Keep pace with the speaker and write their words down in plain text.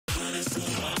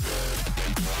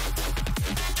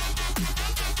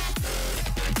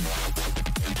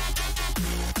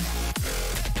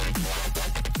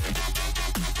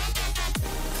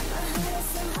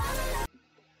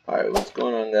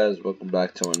on, guys? Welcome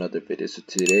back to another video. So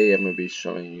today I'm going to be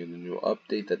showing you the new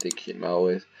update that they came out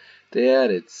with. They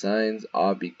added signs,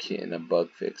 obby kit, and a bug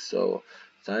fix. So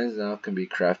signs now can be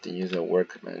crafted using a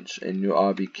workbench. A new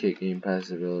obby kit game pass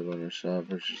available in the shop.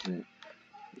 Purchasing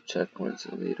checkpoints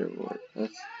and leaderboard.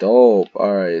 That's dope.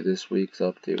 Alright, this week's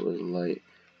update was light.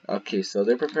 Okay, so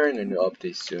they're preparing a new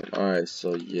update soon. Alright,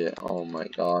 so yeah. Oh my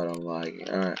god, I'm lagging.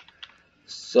 Alright.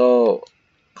 So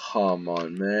come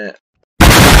on, man.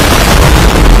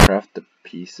 Craft the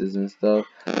pieces and stuff.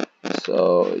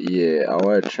 So yeah, I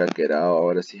want to check it out. I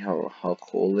want to see how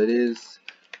cool it is.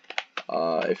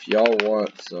 If y'all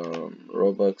want some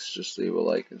Robux, just leave a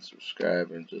like and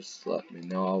subscribe, and just let me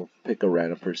know. I'll pick a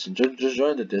random person. Just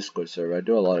join the Discord server. I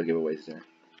do a lot of giveaways there.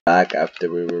 Back after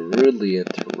we were rudely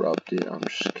interrupted. I'm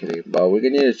just kidding, but we're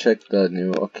gonna need to check the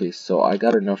new. Okay, so I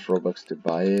got enough Robux to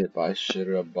buy it, but I should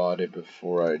have bought it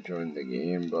before I joined the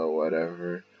game. But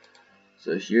whatever.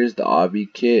 So here's the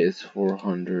obby kit. It's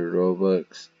 400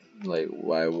 Robux, like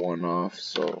by one off.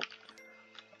 So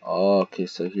okay,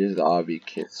 so here's the obby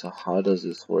kit. So how does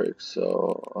this work?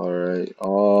 So alright.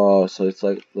 Oh, so it's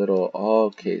like little.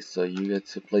 Okay, so you get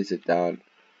to place it down.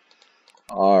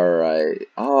 Alright.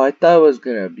 Oh, I thought it was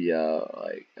gonna be a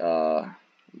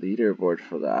leaderboard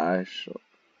for the actual.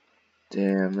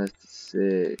 Damn, that's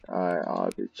sick. Alright,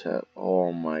 obby check.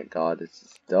 Oh my god, this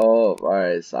is dope.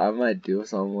 Alright, so I might do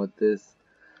something with this.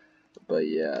 But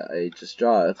yeah, I just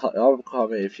I'll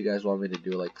comment if you guys want me to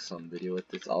do like some video with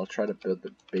this. I'll try to build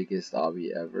the biggest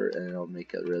obby ever, and I'll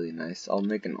make it really nice. I'll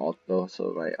make an alt though,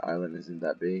 so my island isn't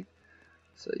that big.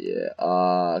 So yeah,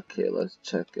 okay, let's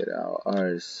check it out.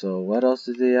 Alright, so what else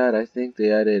did they add? I think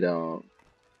they added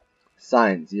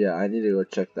signs. Yeah, I need to go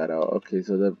check that out. Okay,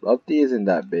 so the update isn't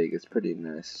that big. It's pretty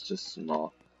nice. It's just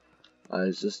small.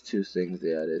 It's just two things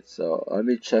they added. So let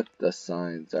me check the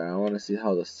signs. Alright, I want to see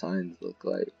how the signs look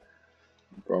like.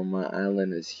 Bro, my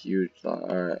island is huge.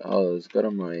 Alright, let's go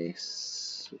to my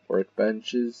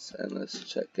workbenches and let's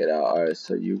check it out. Alright,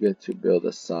 so you get to build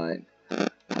a sign.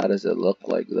 How does it look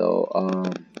like though?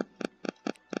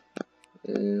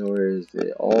 Where is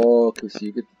it? Oh, okay, so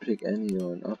you get to pick any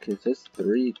one. Okay, it says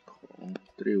three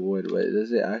wood. Wait,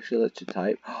 does it actually let you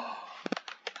type?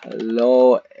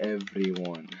 Hello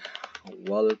everyone.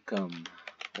 Welcome.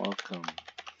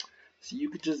 So you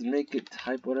could just make it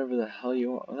type whatever the hell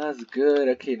you want. Oh, that's good.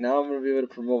 Okay, now I'm gonna be able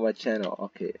to promote my channel.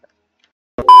 Okay.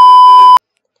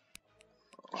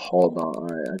 Hold on.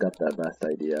 Alright, I got that best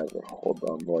idea ever. Hold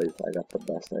on, boys. I got the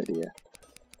best idea.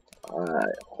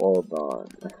 Alright, hold on.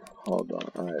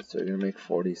 Alright, so we're gonna make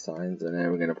 40 signs and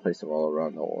then we're gonna place them all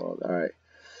around the world. Alright.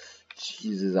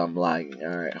 Jesus, I'm lagging.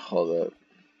 Alright, hold up.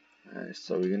 Alright,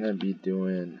 so we're gonna be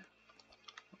doing.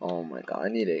 Oh my god, I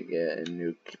need to get a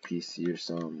new PC or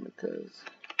something because.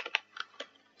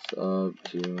 Sub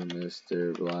to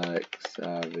Mr. Black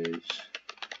Savage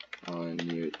on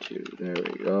YouTube. There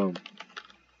we go.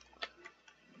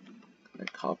 Can I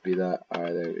copy that?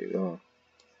 Alright, there we go.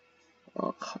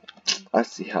 Oh, I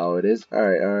see how it is.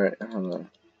 Alright, hold on.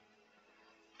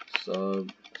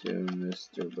 Sub to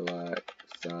Mr. Black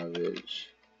Savage.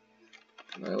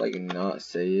 Can I like not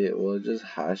say it? Well, just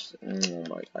hash. Oh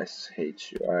my, I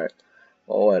hate you. Alright.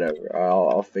 Well, whatever.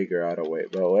 I'll figure out a way,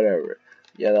 but whatever.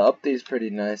 Yeah, the update's pretty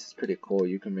nice. It's pretty cool.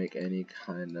 You can make any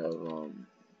kind of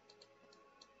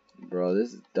bro,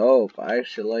 this is dope. I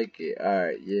actually like it.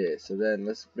 Alright, yeah. So then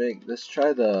let's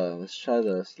try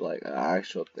this like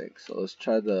actual thing. So let's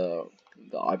try the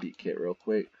obby kit real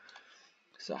quick.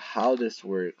 So how this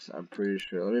works, I'm pretty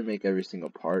sure. Let me make every single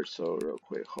part. So real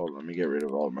quick, hold on. Let me get rid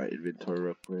of all my inventory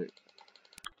real quick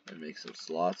and make some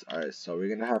slots. Alright, so we're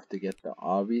gonna have to get the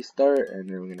obby start, and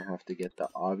then we're gonna have to get the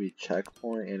obby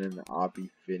checkpoint, and then the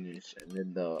obby finish, and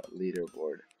then the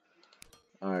leaderboard.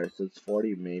 Alright, so it's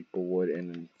 40 maple wood and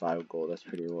then 5 gold. That's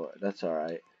pretty low. That's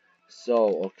alright.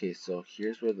 So, okay, so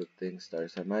here's where the thing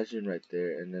starts. Imagine right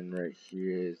there, and then right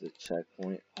here is the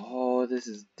checkpoint. Oh, this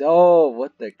is dope!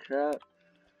 What the crap?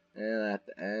 And at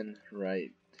the end,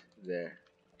 right there.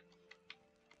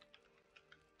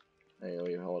 Hey,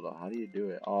 wait, hold on. How do you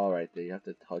do it? Oh, right there. You have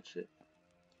to touch it.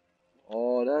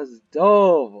 Oh, that's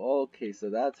dope! Okay, so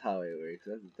that's how it works.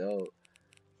 That's dope.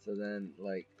 So then,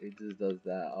 like, it just does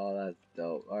that. Oh, that's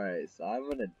dope. Alright, so I'm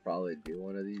gonna probably do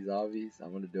one of these obbies.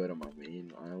 I'm gonna do it on my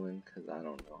main island, because I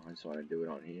don't know. I just want to do it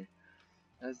on here.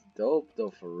 That's dope,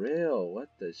 though, for real. What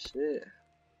the shit?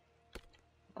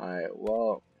 Alright,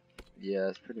 well, yeah,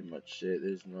 that's pretty much it.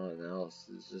 There's nothing else.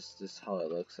 It's just this how it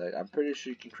looks like. I'm pretty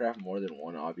sure you can craft more than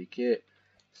one obby kit.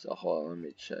 So, hold on, let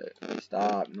me check.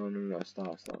 Stop. No,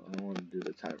 stop. I don't want to do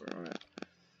the timer. Alright.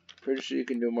 Pretty sure you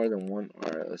can do more than one.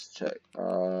 Alright, let's check.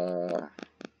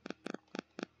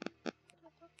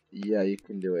 yeah, you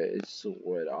can do it. It's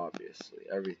wood, obviously.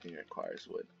 Everything requires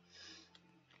wood.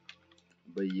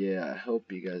 But yeah, I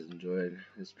hope you guys enjoyed.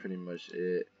 That's pretty much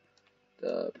it.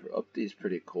 The update's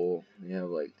pretty cool. You have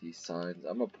like these signs.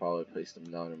 I'm gonna probably place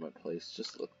them down in my place.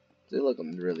 They look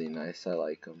really nice. I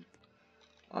like them.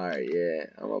 Alright, yeah,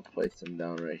 I'm gonna place them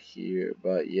down right here.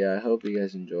 But yeah, I hope you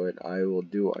guys enjoyed. I will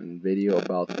do a video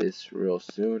about this real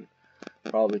soon.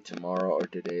 Probably tomorrow or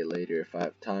today later if I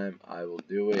have time. I will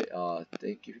do it.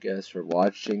 Thank you guys for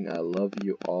watching. I love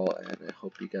you all, and I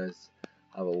hope you guys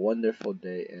have a wonderful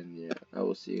day. And yeah, I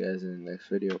will see you guys in the next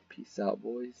video. Peace out,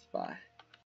 boys. Bye.